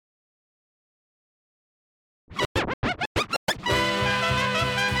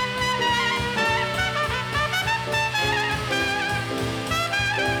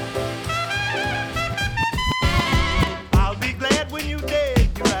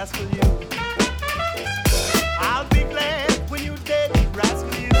rascal you. I'll be glad when you're dead, you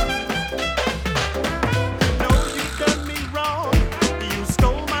rascal you. No, you done me wrong. You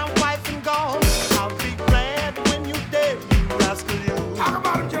stole my wife and gone. I'll be glad when you're dead, you rascal you. Talk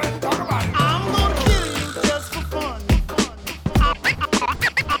about it, Jay. Talk about it. I'm gonna kill you just for fun.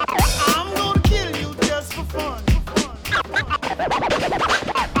 I'm gonna kill you just for fun.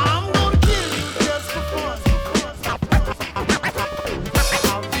 I'm gonna kill you just for fun.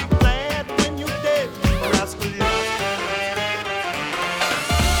 I'll be glad when you're dead, you rascal you.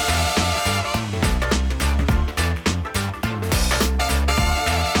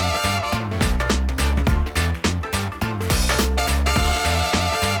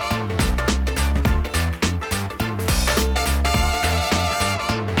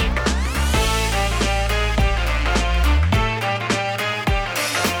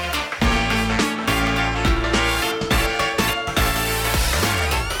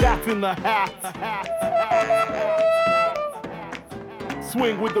 That's in the hat.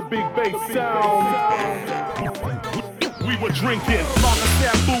 Swing with the big bass sound. We were drinking Lager,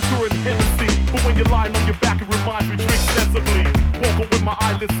 Sambuca, and Hennessy. But when you're lying on your back, it reminds me drink sensibly. Walking with my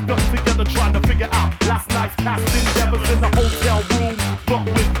eyelids stuck together, trying to figure out last night's past endeavors in the hotel room. But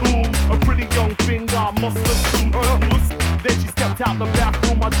with whom? A pretty young thing I must assume her was. Then she stepped out the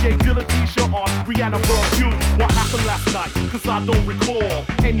bathroom, my Jay Dilla t-shirt on, Rihanna perfume. What happened last night? Cause I don't recall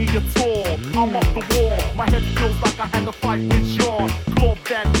any at all. I'm off the wall, my head feels like I had to fight with Sean. Clawed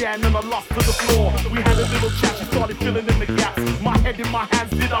that down and I lost to the floor. We had a little chat, she started filling in the gaps. My head in my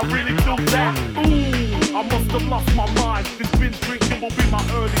hands, did I really do that? Ooh, I must have lost my mind. This binge drinking will be my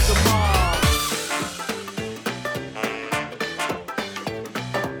early demise.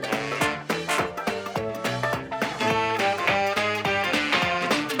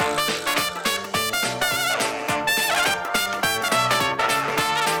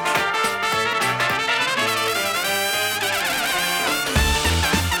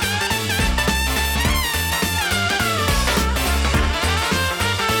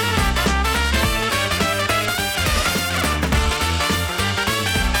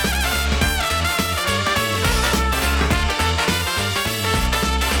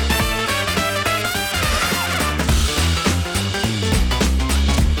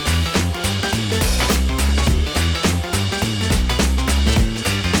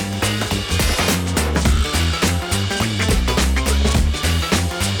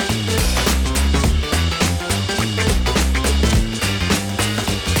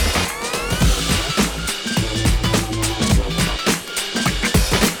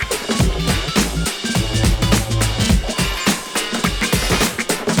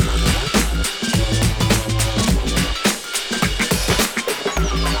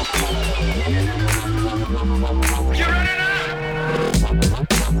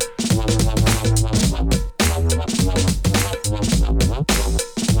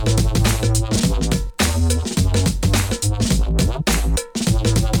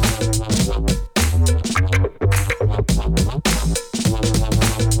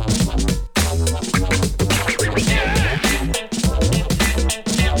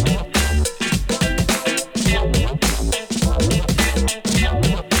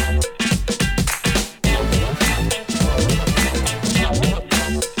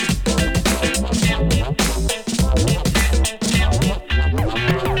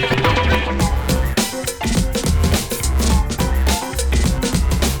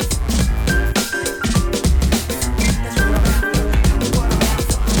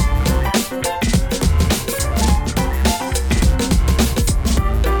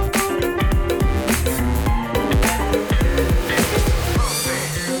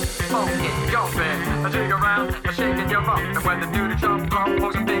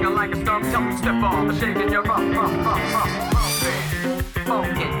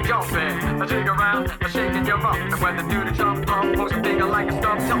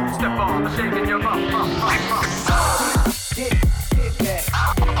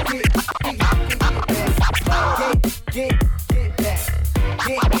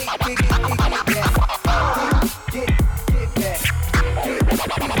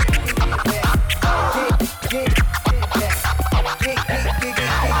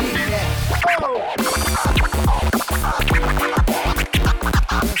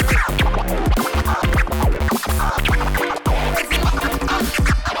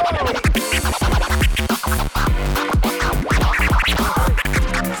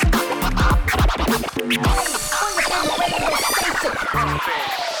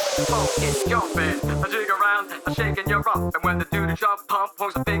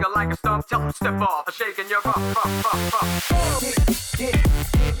 Step off, shaking your rump.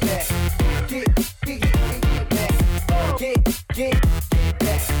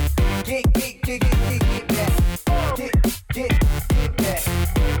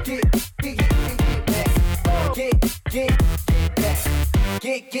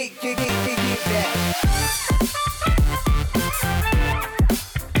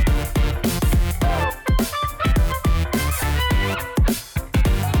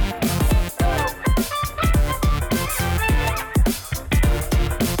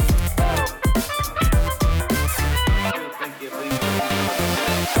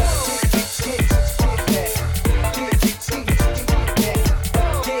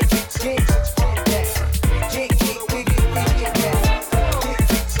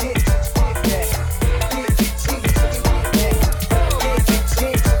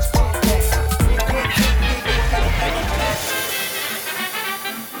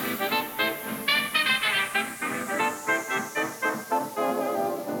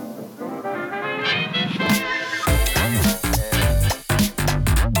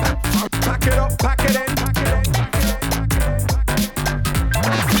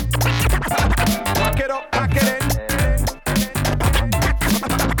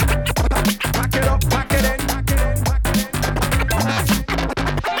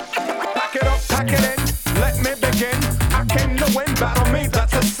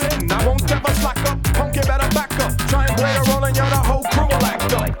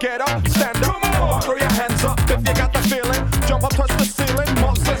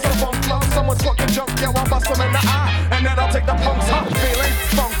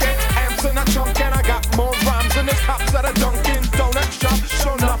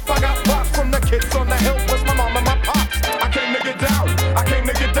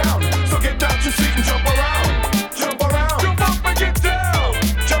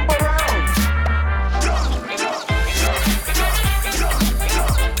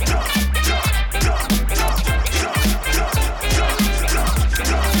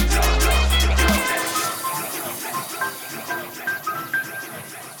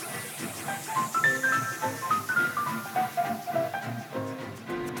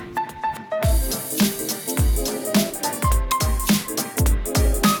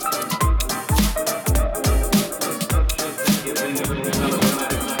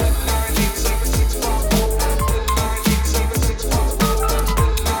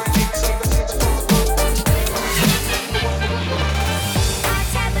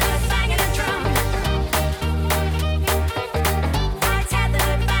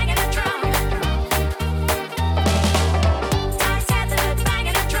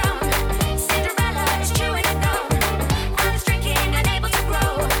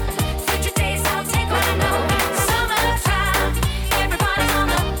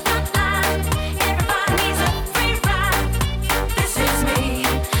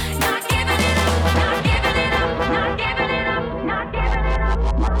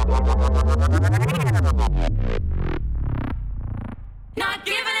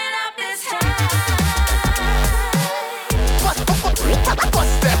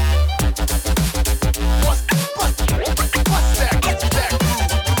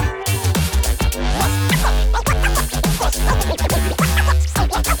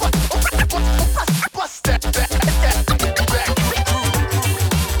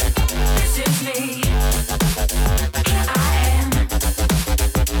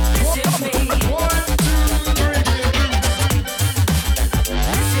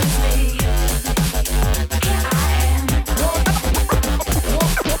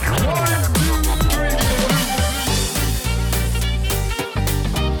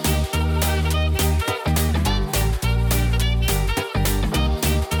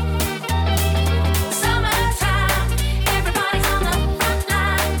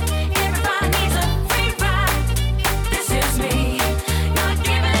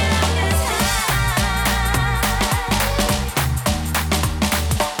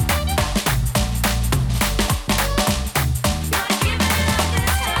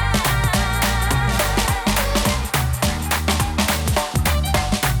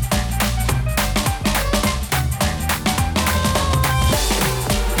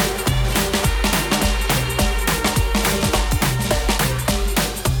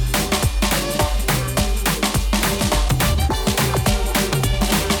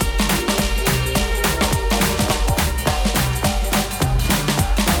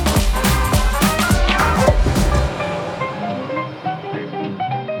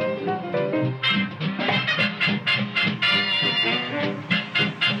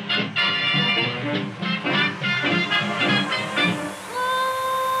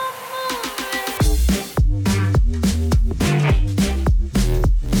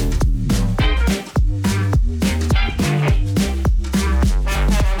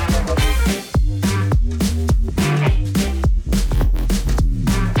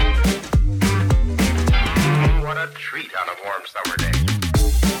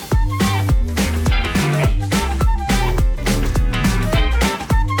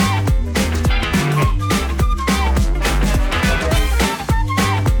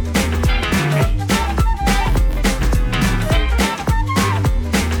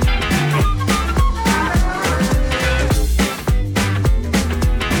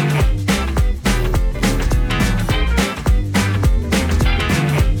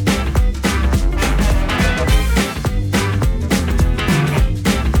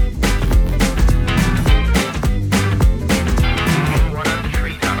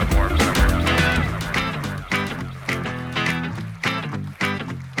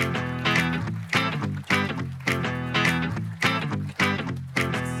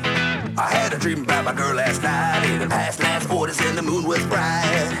 had a dream about my girl last night. In the past 40s and the moon was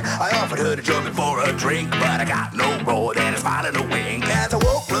bright. I offered her to join me for a drink, but I got no more than a smile and a wink. As I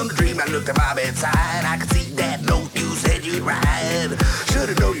woke from the dream, I looked at my bedside. I could see that note you said you'd write.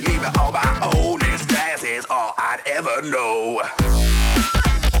 Should've known you gave me all my own. This glass is all I'd ever know.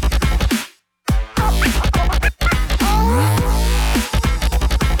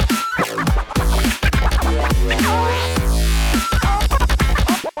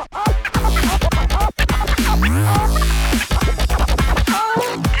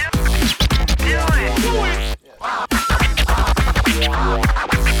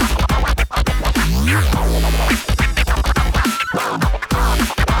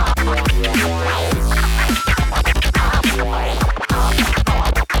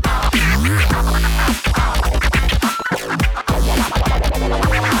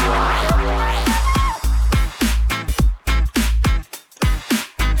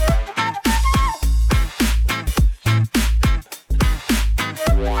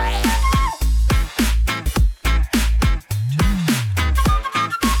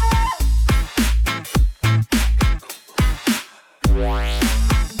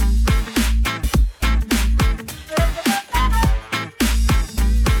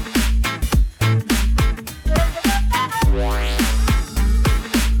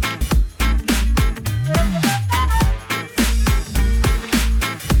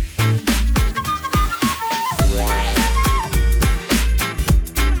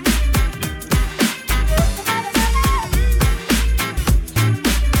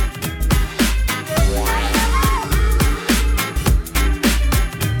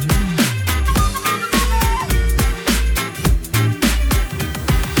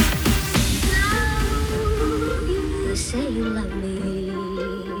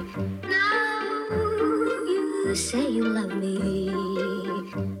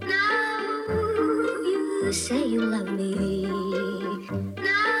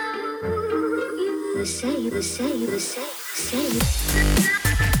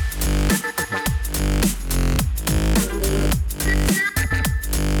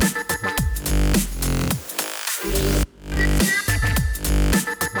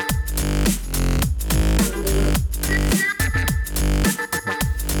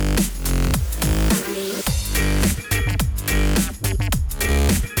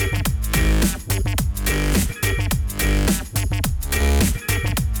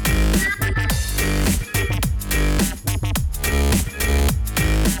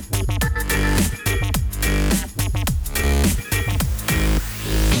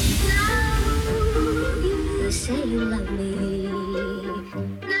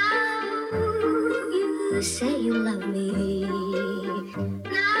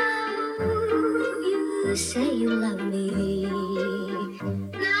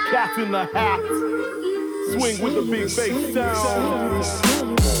 In the hat, swing with the big bass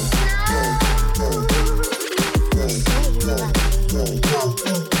sound.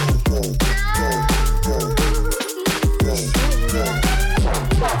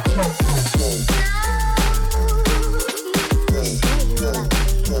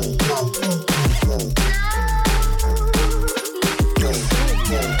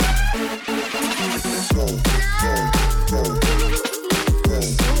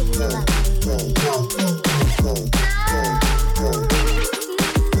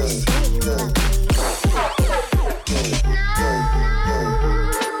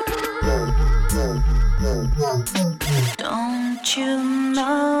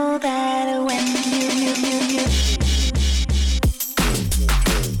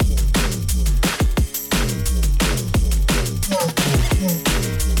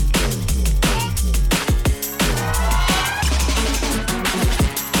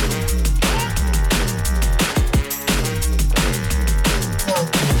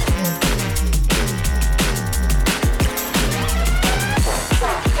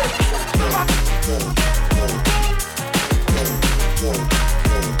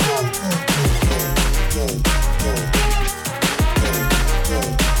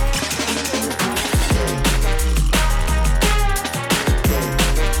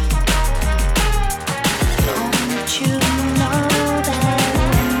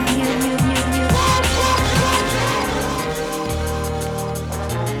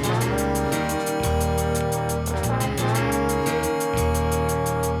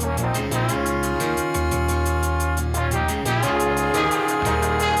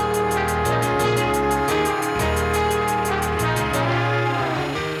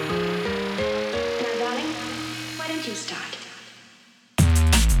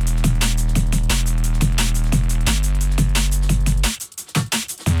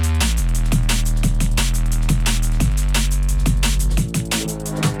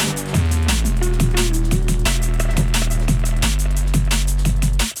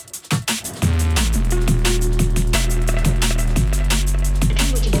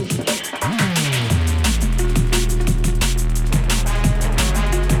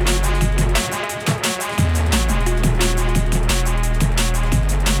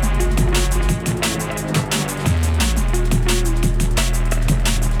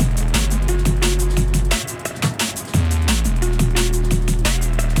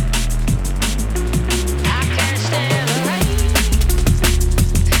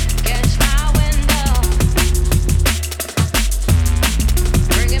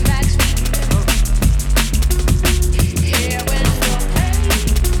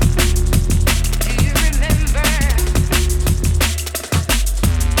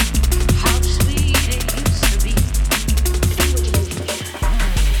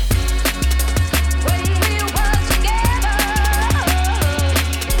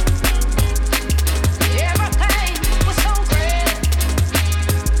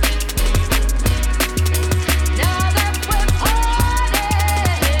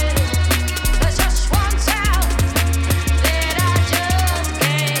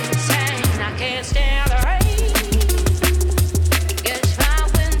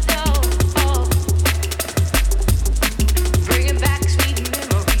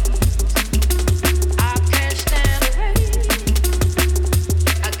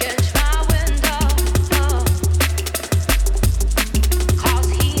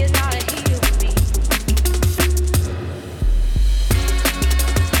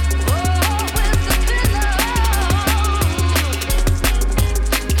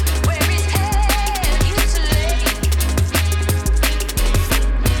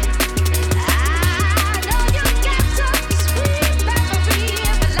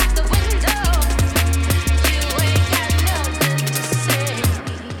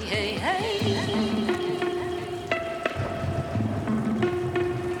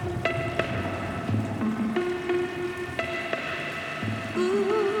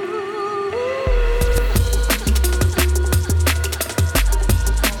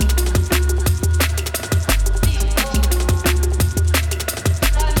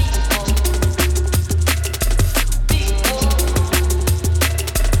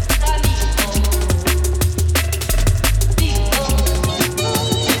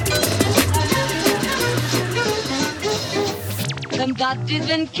 Somebody's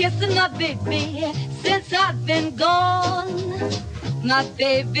been kissing my baby since I've been gone. My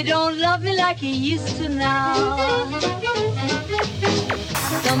baby don't love me like he used to now.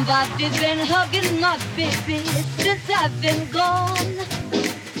 Somebody's been hugging my baby since I've been gone.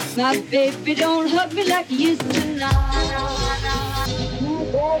 My baby don't hug me like he used to now.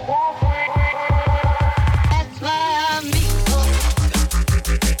 That's why I'm equal.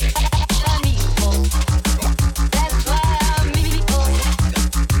 I'm equal. That's why I'm equal.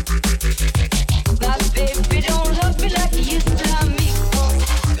 My baby don't hug me like he used to. I'm equal.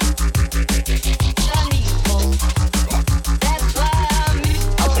 I'm equal. That's why I'm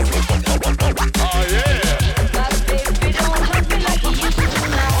equal. Oh yeah. My baby don't hug me like he used to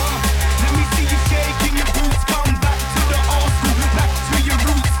now. Let me see you shaking your boots. Come back to the old school, back to your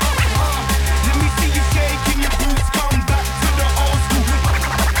roots. Let me see you shaking your boots. Come back to the old school.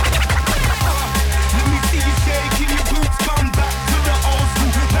 Let me see you shaking your boots. Come back to the old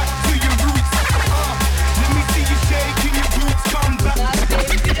school, back to your roots. Let me see you shaking your boots. Come back My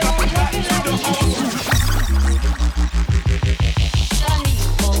baby don't hug me to like the he old used school. to. I'm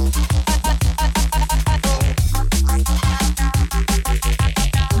equal. That's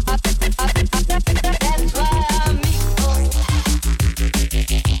why I'm equal.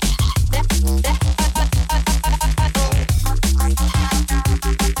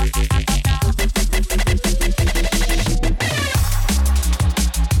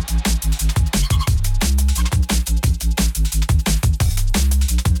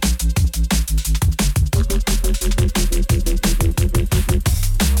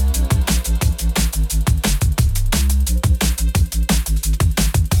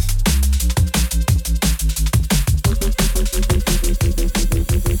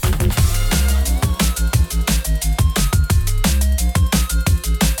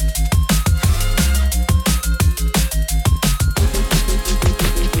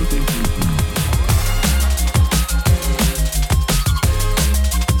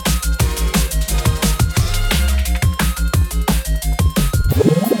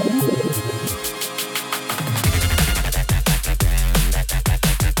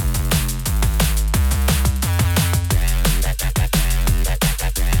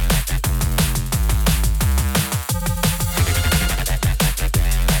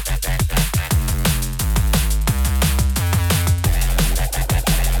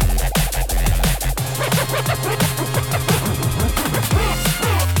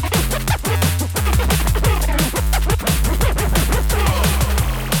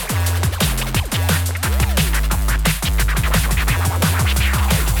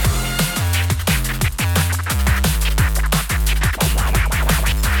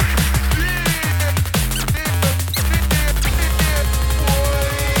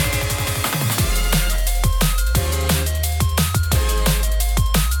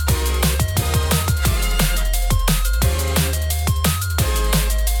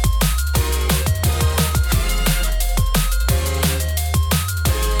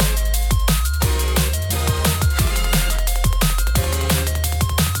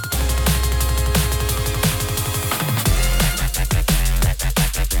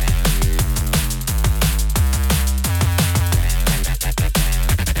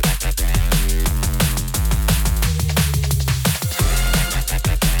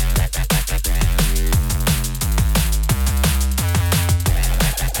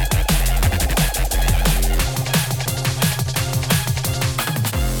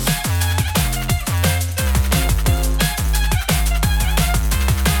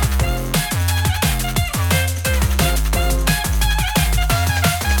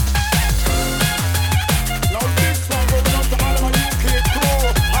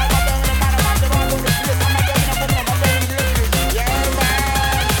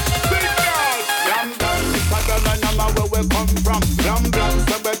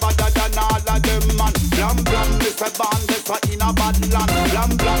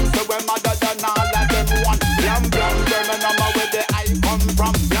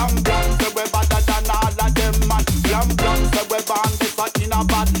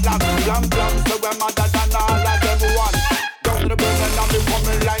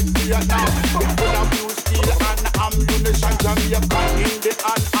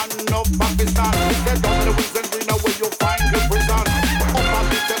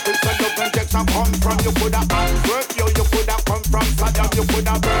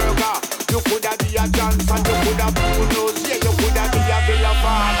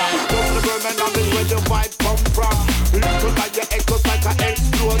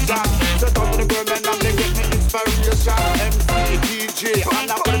 DJ, and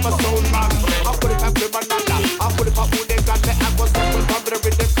I put it for sound man. I put it for Manana. I put it for who they got the I go simple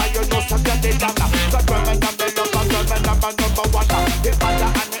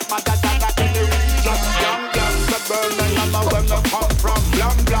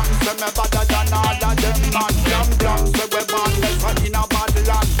me better than all of them man. Blam blam, say we born less in a bad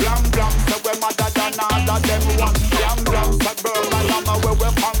land. Blam blam, say we madder than all of them one. Blam blam, say Birmingham where we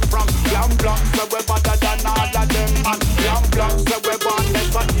come from. Blam blam, say we better than all of them man. Blam blam, say we born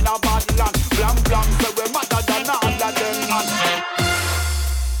less in a bad land. Blam blam, say we madder than all of them man.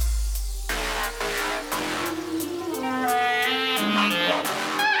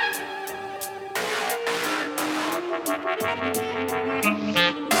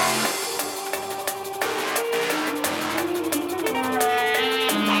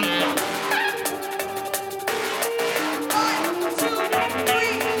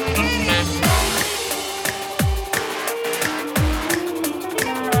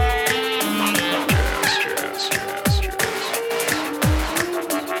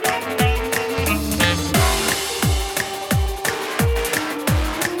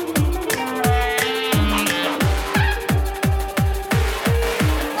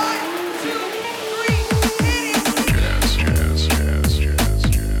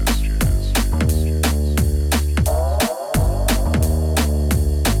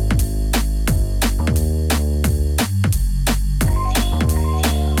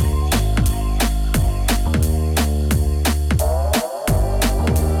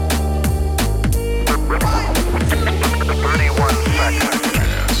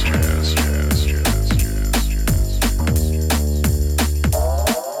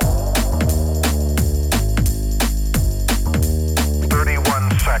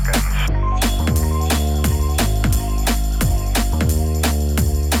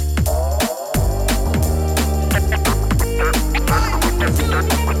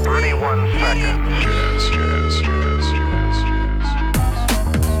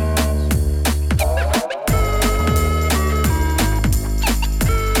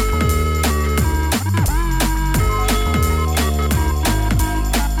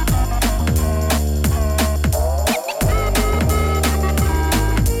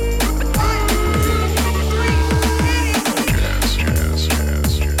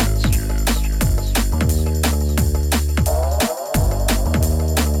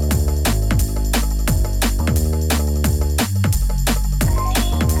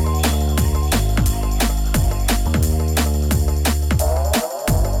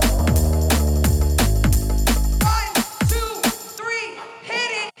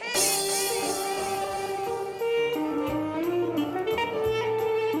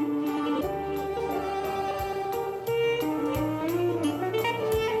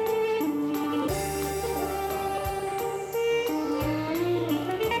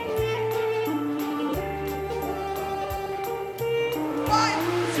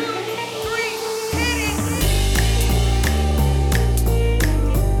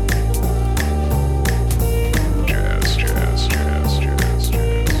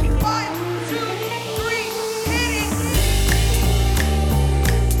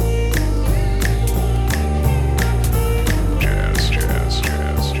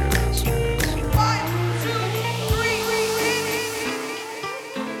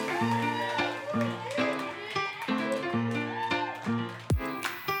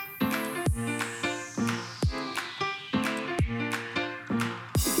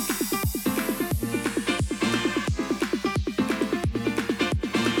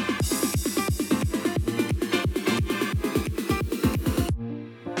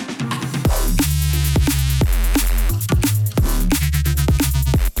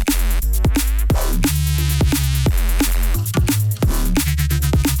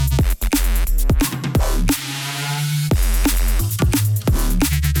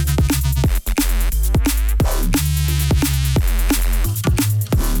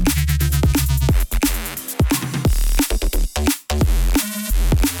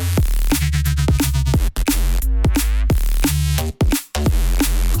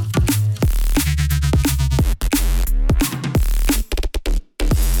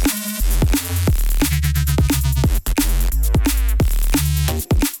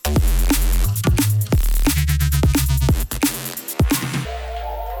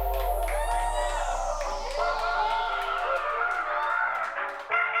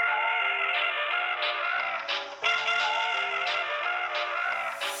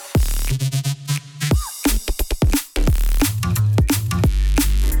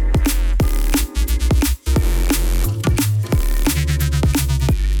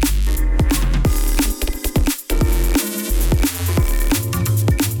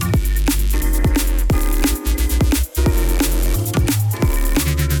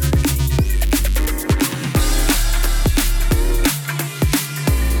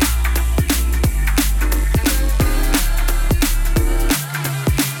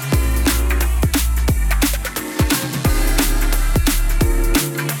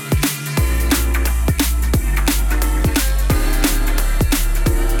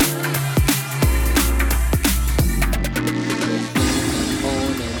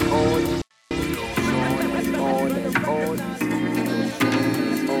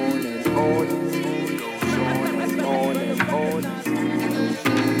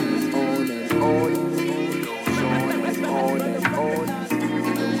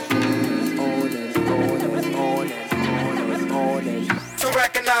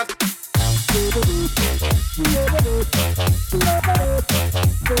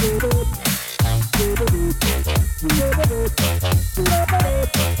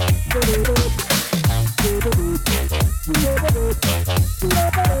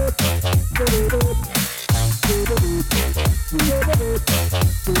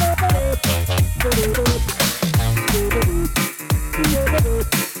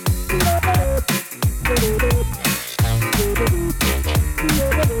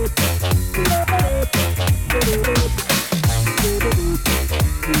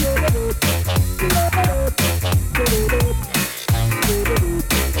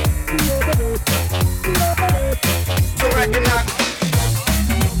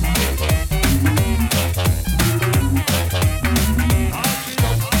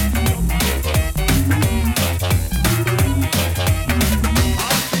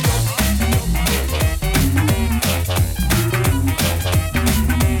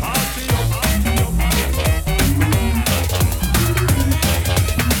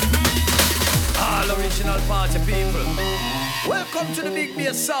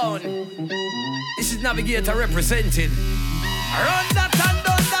 Navigator represented. Run that and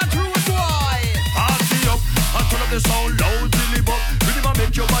done that rude boy. Party up and turn up the sound loud till it buck. Really ma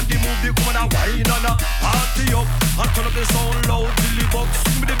make your body move, you come and wine on a. Party up and turn up the sound loud till it buck.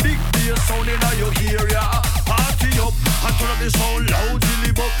 Sing me the big bass sound in your ear, yeah. Party up and turn up the sound loud till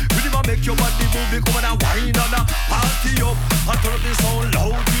it buck. Really ma make your body move, you come and wine on a. Party up and turn up the sound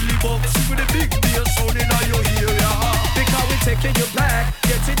loud till it buck. Sing me the big bass sound in your ear, yeah. Because we taking you back,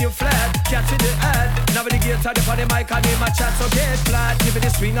 getting you flat, catching the ad. Navigator on the mic and him a chat, so get flat. Give me the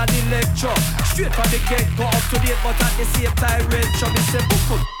swing and the lecture. Straight from the get, go up to date, but at the same time retro. Me say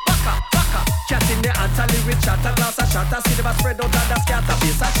buckle, baka, baka. Cat in the answer, lyric chatter, glass a shatter. See them a spread out and a scatter.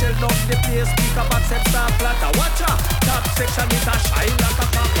 Bass a shell down the place, speaker box and start flatter. Watch out, top section is a shine like a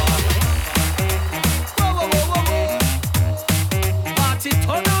copper. Whoa, whoa, whoa, whoa, whoa. Party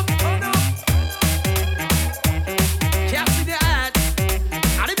turn up, turn up. Can't see the ad,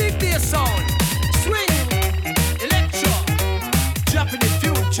 and the big bass sound. Swing, electro, dropping the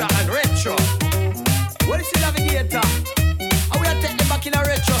future and retro. What is the Navigator? How we are taking back in a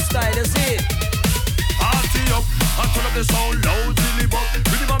retro style, you see? Party up and turn up the sound loud till it buck.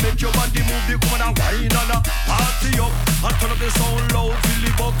 Really ma make your body move, you come and wine on a. Party up and turn up the sound loud till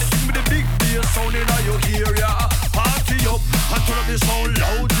it buck. Sing me the big bass sound in your ear, yeah. Party up and turn up the sound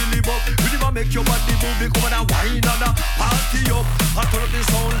loud till it buck. Really ma make your body move, you come and wine on a. Party up and turn up the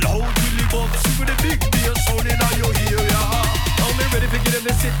sound loud till it buck. Sing me the big bass sound in your ear, yeah. Now me ready to get them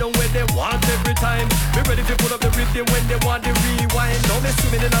to sit down where they want every time. Me ready to pull up the rhythm when they want the rewind. Now me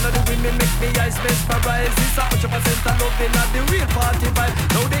swimming in all of the women make me eyes mesmerize. It's 100% of loving at the real party vibe.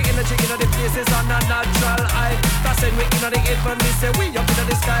 Now the energy in the place is on a natural high. That's when we in the head when we say we up in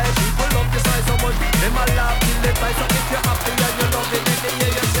the sky. People love the sky so much, them a laugh till they cry. So if you're happy and you love it, then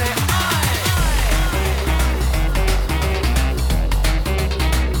yeah, you say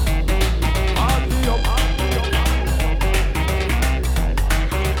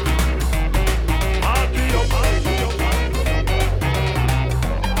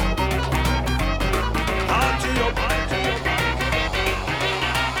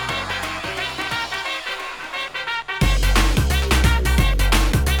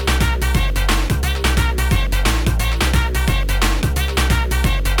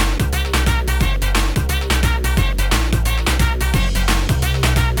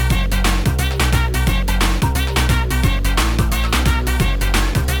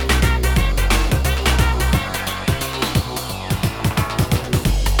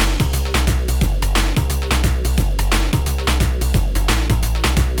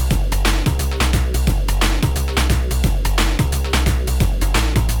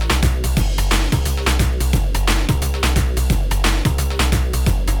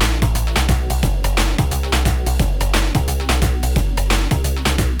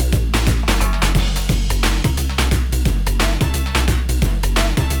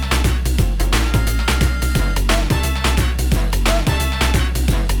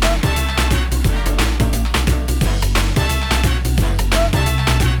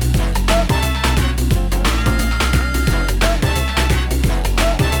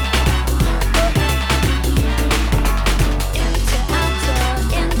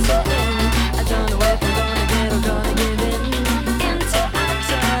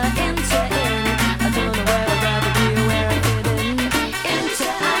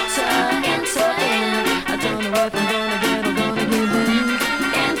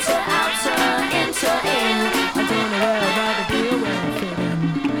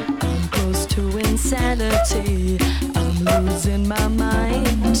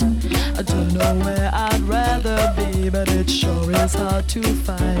was hard to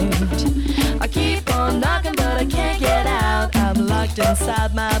find. I keep on knocking but I can't get out. I'm locked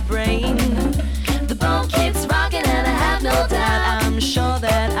inside my brain. The bone keeps rocking and I have no doubt. I'm sure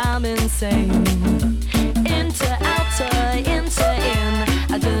that I'm insane. Into outer, into in.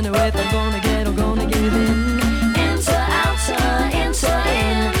 I don't know if I'm gonna get or gonna give in. Into outer, into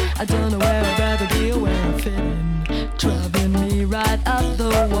in. I don't know where I'd rather be or where I'm fitting. Driving me right up the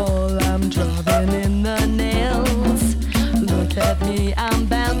wall. I'm driving in the nails. Look at me, I'm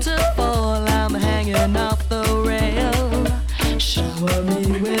bound to fall. I'm hanging off the rail. Shower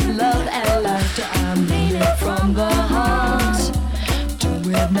me with love and laughter. I'm bleeding from the heart. Do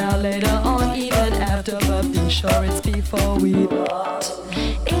it now, later on, even after. But be sure it's before we part.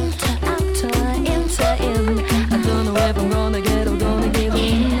 Into outer, into in. I don't know if I'm gonna get or gonna give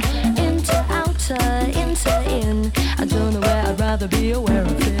in. Into outer, into in. I don't know where I'd rather be or where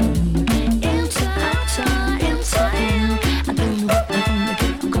I'm fitting. Into outer, into in. I don't know if I'm gonna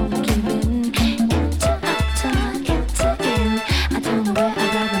get or gonna give in. Into outer, into in. I don't know where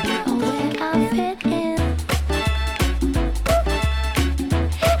I'd rather be or where I fit in.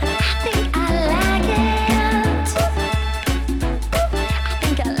 I think I like it. I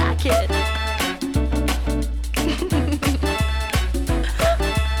think I like it.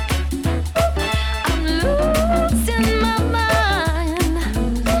 I'm losing my mind.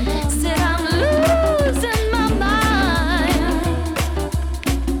 Said I'm losing my mind.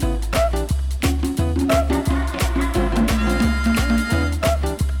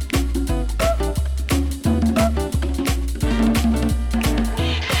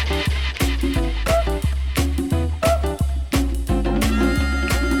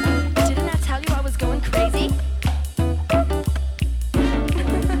 Didn't I tell you I was going crazy?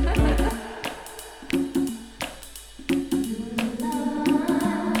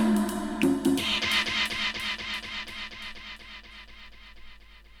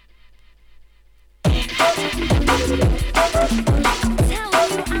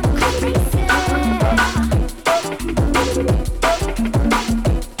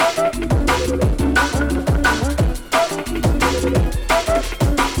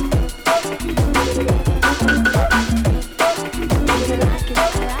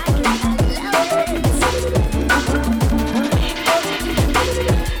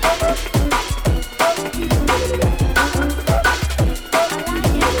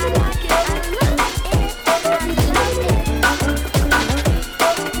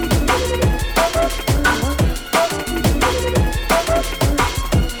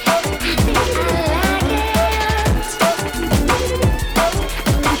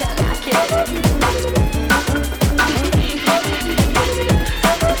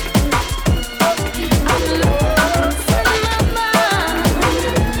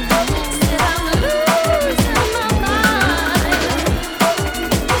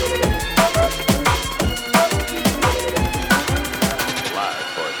 Live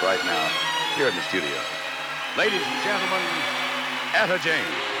for us right now, here in the studio. Ladies and gentlemen, Etta James.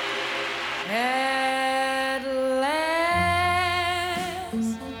 At last,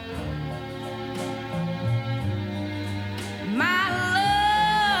 my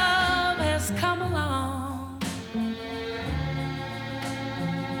love has come along.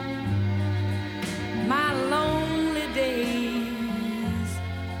 My lonely days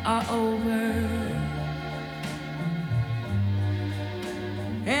are over.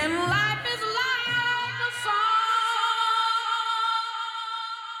 And life is like a song.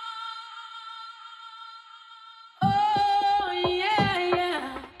 Oh yeah, yeah.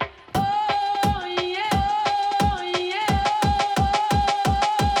 Oh yeah, oh yeah.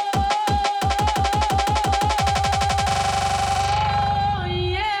 Oh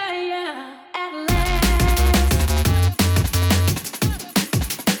yeah, yeah. At last.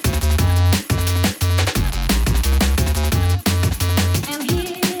 And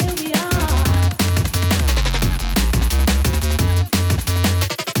here we are.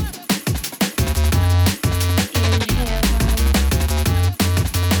 In heaven.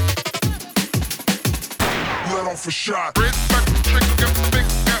 Let off a shot.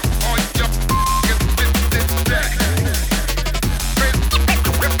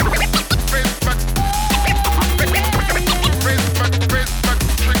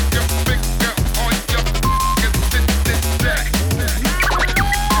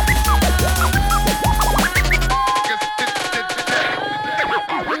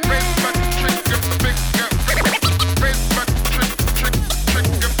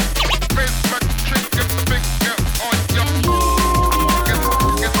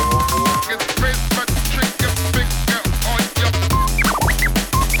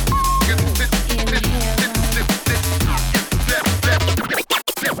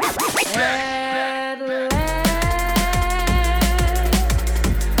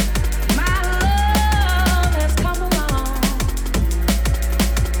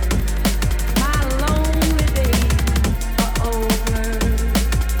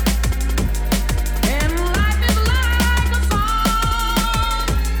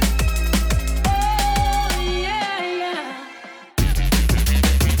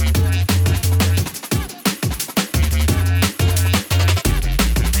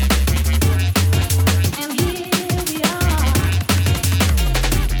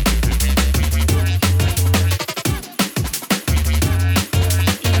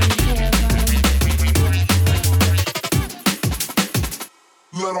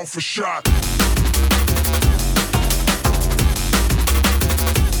 let off a shot.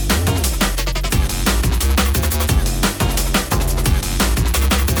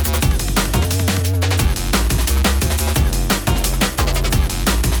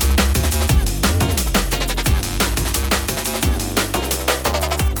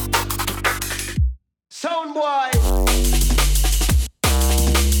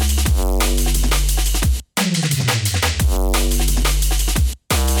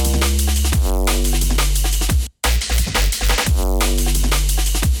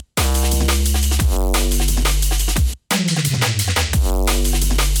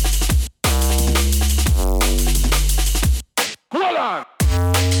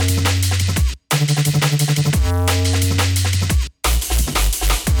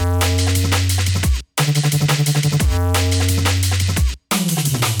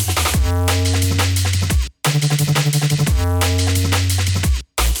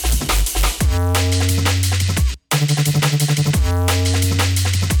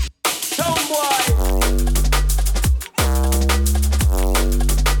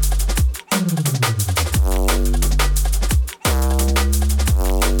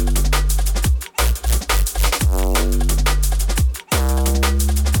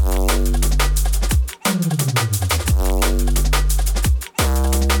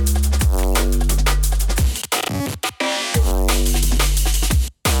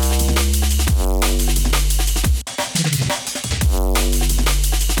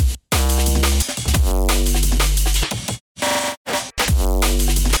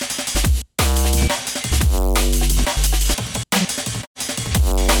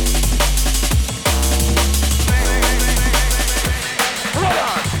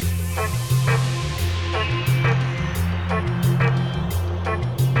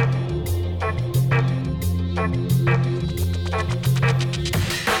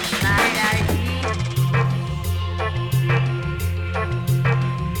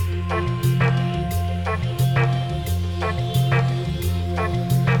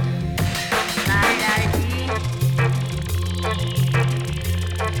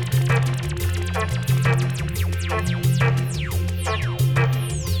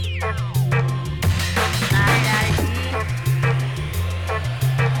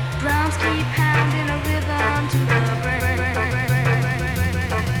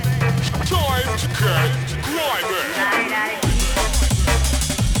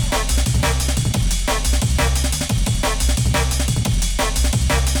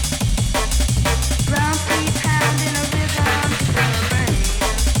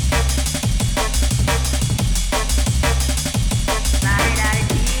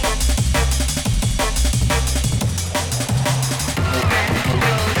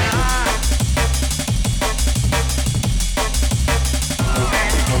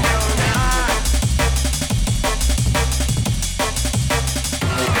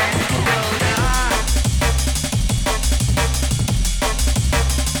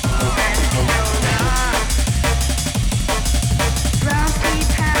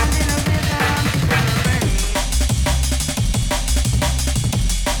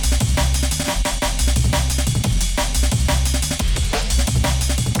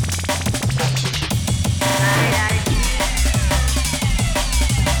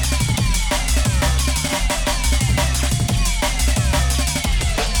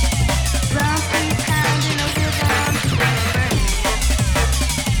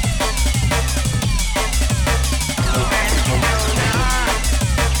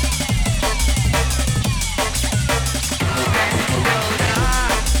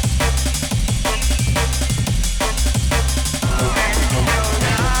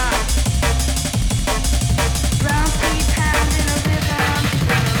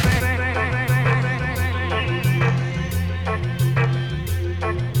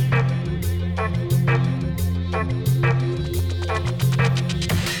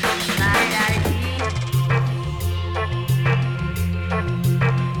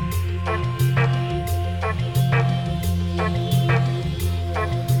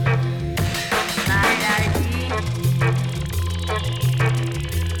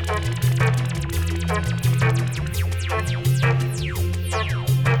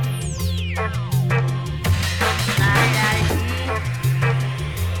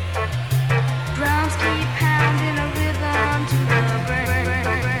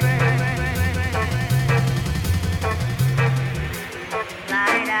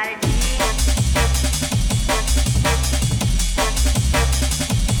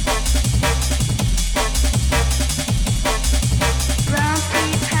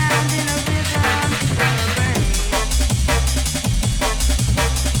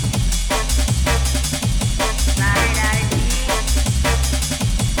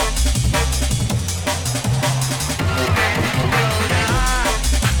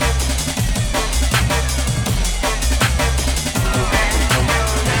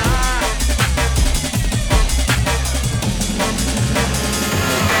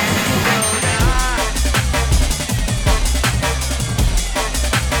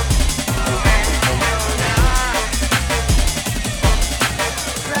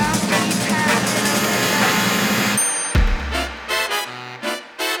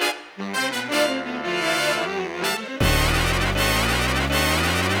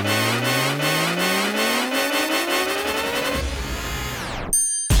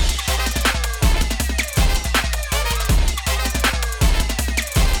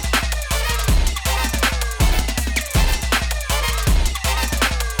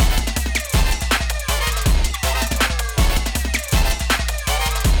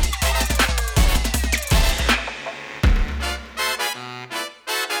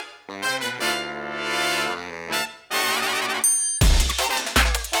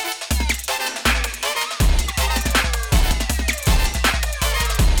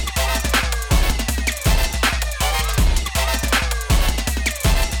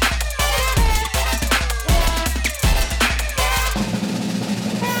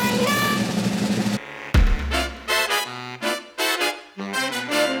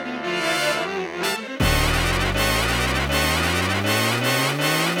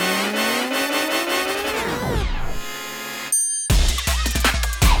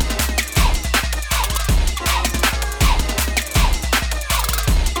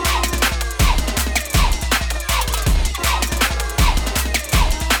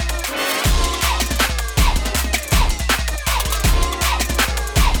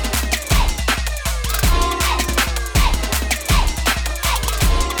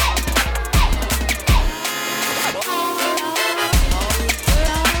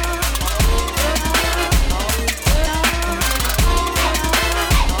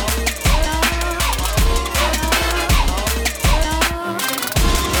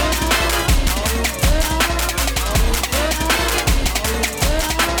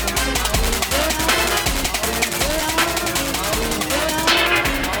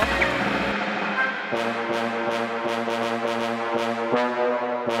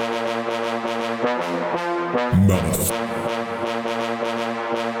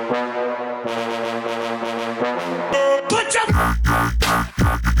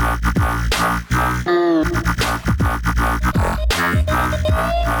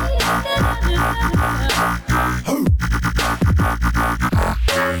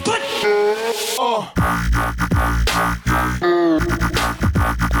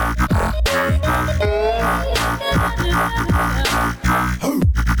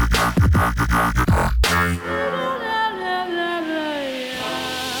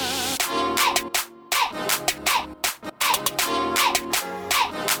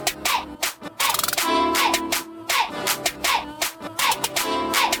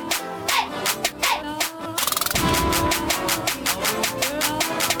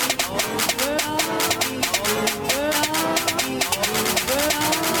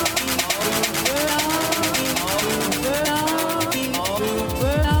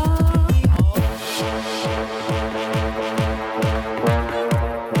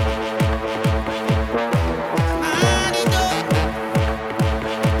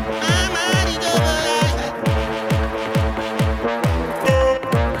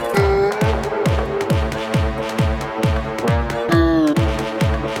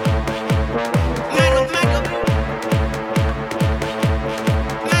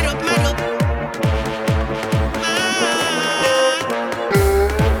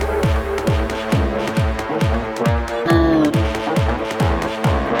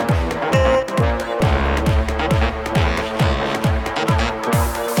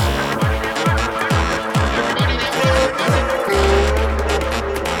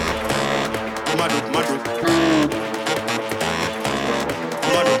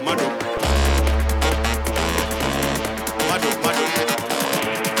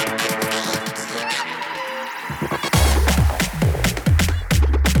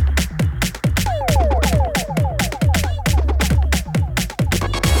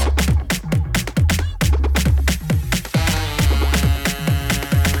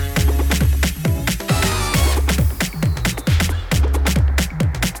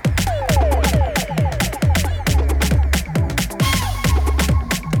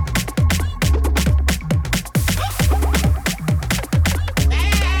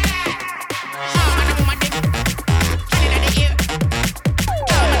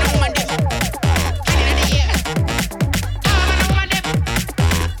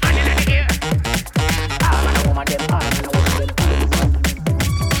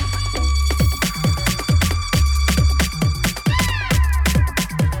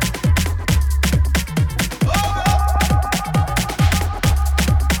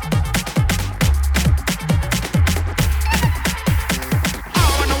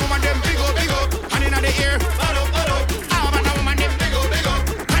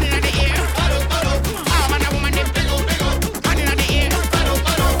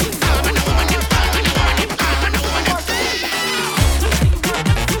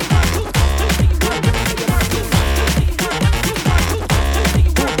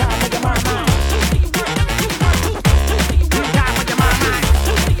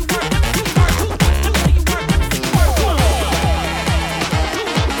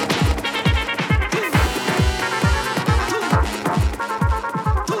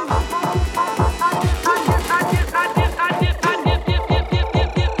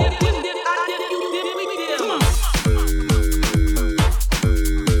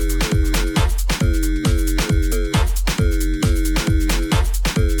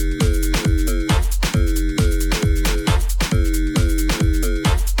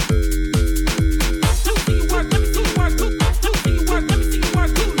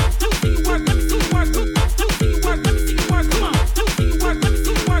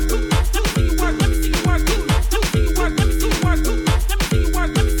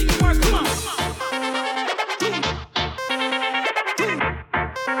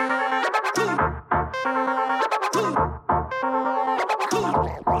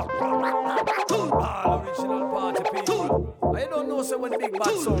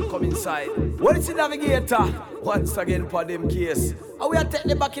 What is the navigator? Once again for them case. And we are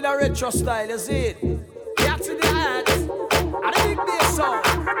taking back in a retro style, you see it?